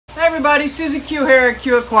everybody, Susie Q here at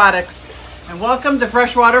QueAquatics, and welcome to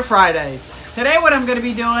Freshwater Fridays. Today what I'm going to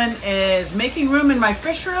be doing is making room in my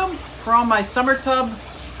fish room for all my summer tub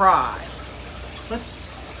fry. Let's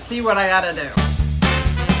see what I gotta do.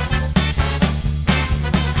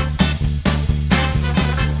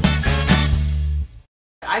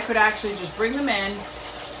 I could actually just bring them in.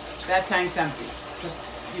 That tank's empty.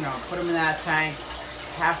 Just, put them in that tank,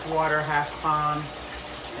 half water, half pond,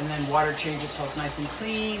 and then water change it so it's nice and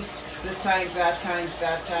clean. This tank, that tank,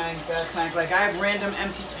 that tank, that tank. Like, I have random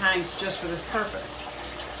empty tanks just for this purpose.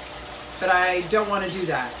 But I don't want to do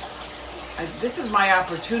that. This is my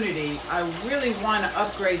opportunity. I really want to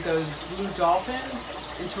upgrade those blue dolphins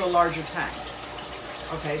into a larger tank.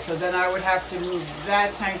 Okay, so then I would have to move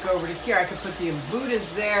that tank over to here. I could put the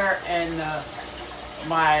Buddhas there and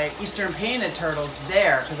my Eastern painted turtles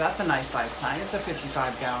there, because that's a nice size tank. It's a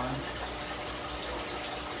 55 gallon.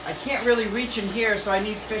 I can't really reach in here, so I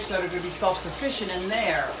need fish that are going to be self-sufficient in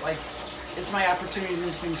there. Like, it's my opportunity to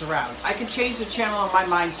move things around. I can change the channel in my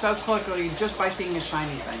mind so quickly just by seeing a shiny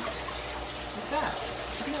thing. Like that.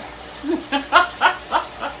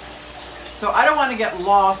 So I don't want to get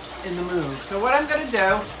lost in the move. So what I'm going to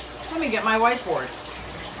do, let me get my whiteboard.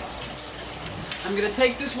 I'm going to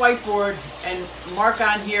take this whiteboard and mark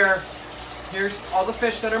on here, here's all the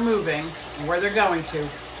fish that are moving and where they're going to.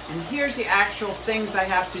 And here's the actual things I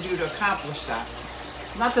have to do to accomplish that.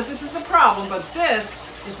 Not that this is a problem, but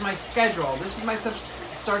this is my schedule. This is my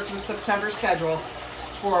starts with September schedule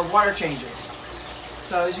for water changes.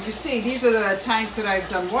 So as you can see, these are the tanks that I've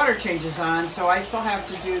done water changes on. So I still have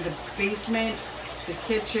to do the basement, the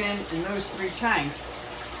kitchen, and those 3 tanks.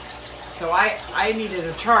 So I needed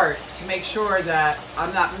a chart to make sure that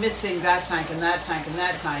I'm not missing that tank and that tank and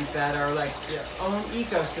that tank that are like their own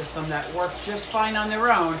ecosystem that work just fine on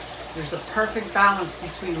their own. There's a perfect balance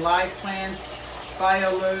between live plants,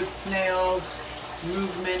 bioloads, snails,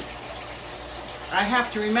 movement. I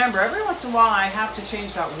have to remember every once in a while I have to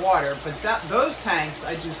change that water, but those tanks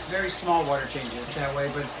I do very small water changes that way,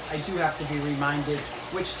 but I do have to be reminded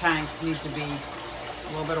which tanks need to be a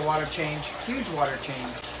little bit of water change, huge water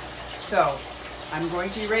change. So I'm going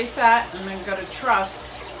to erase that, and I'm going to trust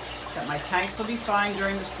that my tanks will be fine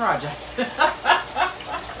during this project.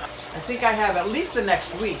 I think I have at least the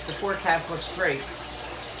next week. The forecast looks great,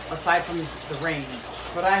 aside from the rain.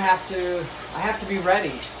 But I have to be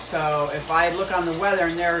ready. So if I look on the weather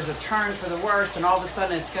and there's a turn for the worst, and all of a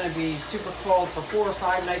sudden it's going to be super cold for 4 or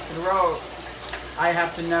 5 nights in a row, I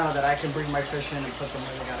have to know that I can bring my fish in and put them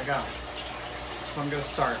where they got to go. So I'm going to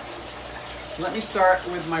start. Let me start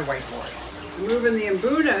with my whiteboard. Moving the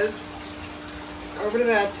Mbunas over to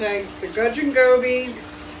that tank, the gudgeon gobies,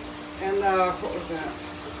 and the, what was that?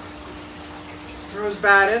 Rose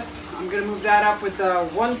Batis. I'm going to move that up with the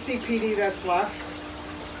 1 CPD that's left.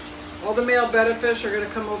 All the male betta fish are going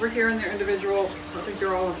to come over here in their individual, I think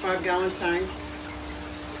they're all in 5-gallon tanks.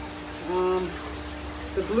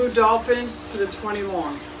 The blue dolphins to the 20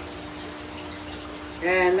 long.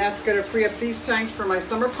 And that's going to free up these tanks for my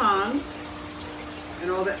summer ponds. And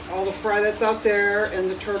all the fry that's out there and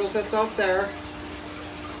the turtles that's out there.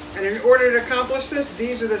 And in order to accomplish this,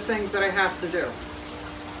 these are the things that I have to do.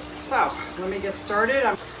 So, let me get started.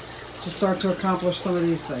 To start to accomplish some of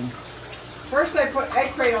these things. First I put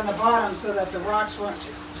egg crate on the bottom so that the rocks weren't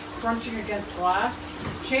crunching against glass.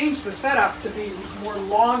 Changed the setup to be more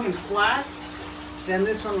long and flat. Then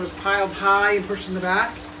this one was piled high and pushed in the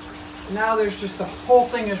back. Now there's just the whole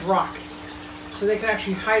thing is rock. So they can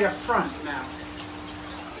actually hide up front now.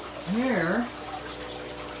 Here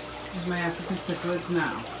is my African cichlids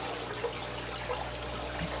now.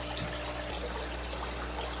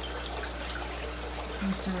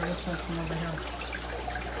 Let's see what it looks like from over here.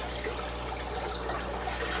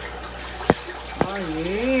 Oh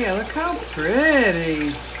yeah, look how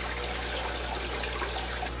pretty.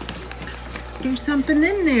 There's something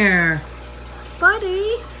in there.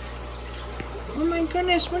 Buddy. Oh my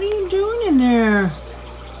goodness, what are you doing in there?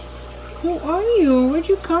 Who are you? Where'd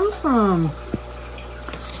you come from?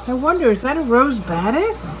 I wonder, is that a Rose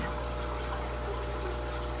Batis?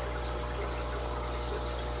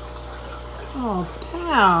 Oh,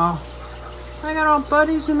 pal. I got all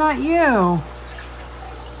buddies and not you.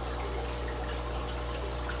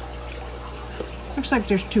 Looks like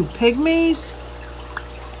there's 2 pygmies.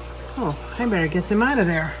 Oh, I better get them out of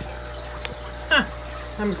there. Huh.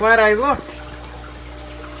 I'm glad I looked.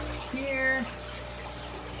 Here.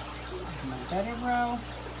 My better row.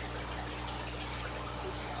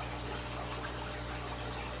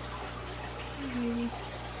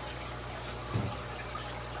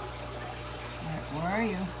 Where are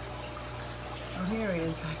you? Oh, here he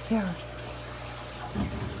is back there.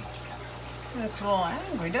 That's a little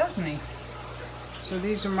angry, doesn't he? So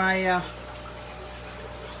these are my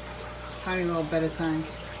tiny little betta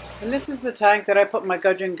tanks. And this is the tank that I put my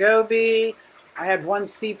gudgeon goby. I had one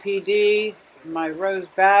CPD, my rose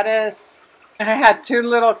batis. I had two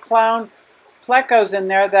little clown plecos in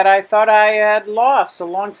there that I thought I had lost a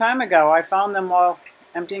long time ago. I found them while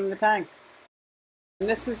emptying the tank. And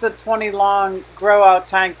this is the 20 long grow out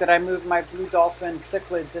tank that I moved my blue dolphin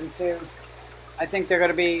cichlids into. I think they're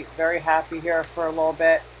going to be very happy here for a little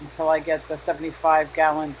bit until I get the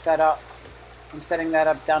 75-gallon set up. I'm setting that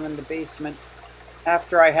up down in the basement.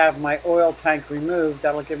 After I have my oil tank removed,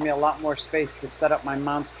 that'll give me a lot more space to set up my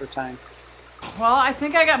monster tanks. Well, I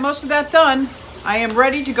think I got most of that done. I am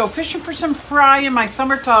ready to go fishing for some fry in my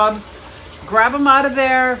summer tubs. Grab them out of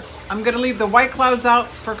there. I'm going to leave the white clouds out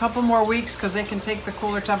for a couple more weeks because they can take the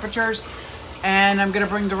cooler temperatures. And I'm going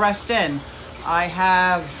to bring the rest in. I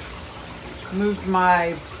have moved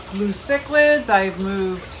my blue cichlids. I've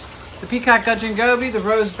moved the peacock gudgeon goby, the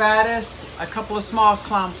rose batis, a couple of small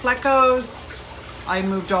clown plecos. I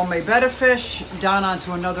moved all my betta fish down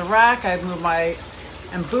onto another rack. I've moved my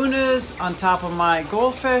ambunas on top of my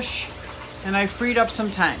goldfish, and I freed up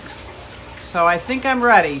some tanks. So I think I'm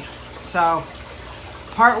ready. So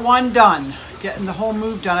part one done, getting the whole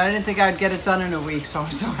move done. I didn't think I'd get it done in a week, so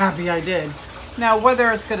I'm so happy I did. Now,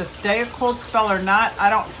 whether it's going to stay a cold spell or not, I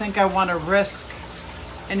don't think I want to risk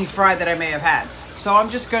any fry that I may have had. So I'm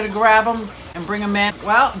just going to grab them and bring them in.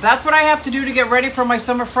 Well, that's what I have to do to get ready for my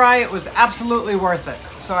summer fry. It was absolutely worth it.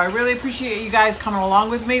 So I really appreciate you guys coming along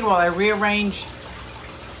with me while I rearranged.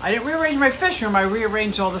 I didn't rearrange my fish room, I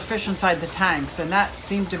rearranged all the fish inside the tanks, and that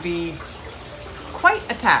seemed to be quite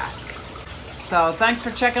a task. So thanks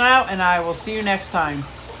for checking out, and I will see you next time.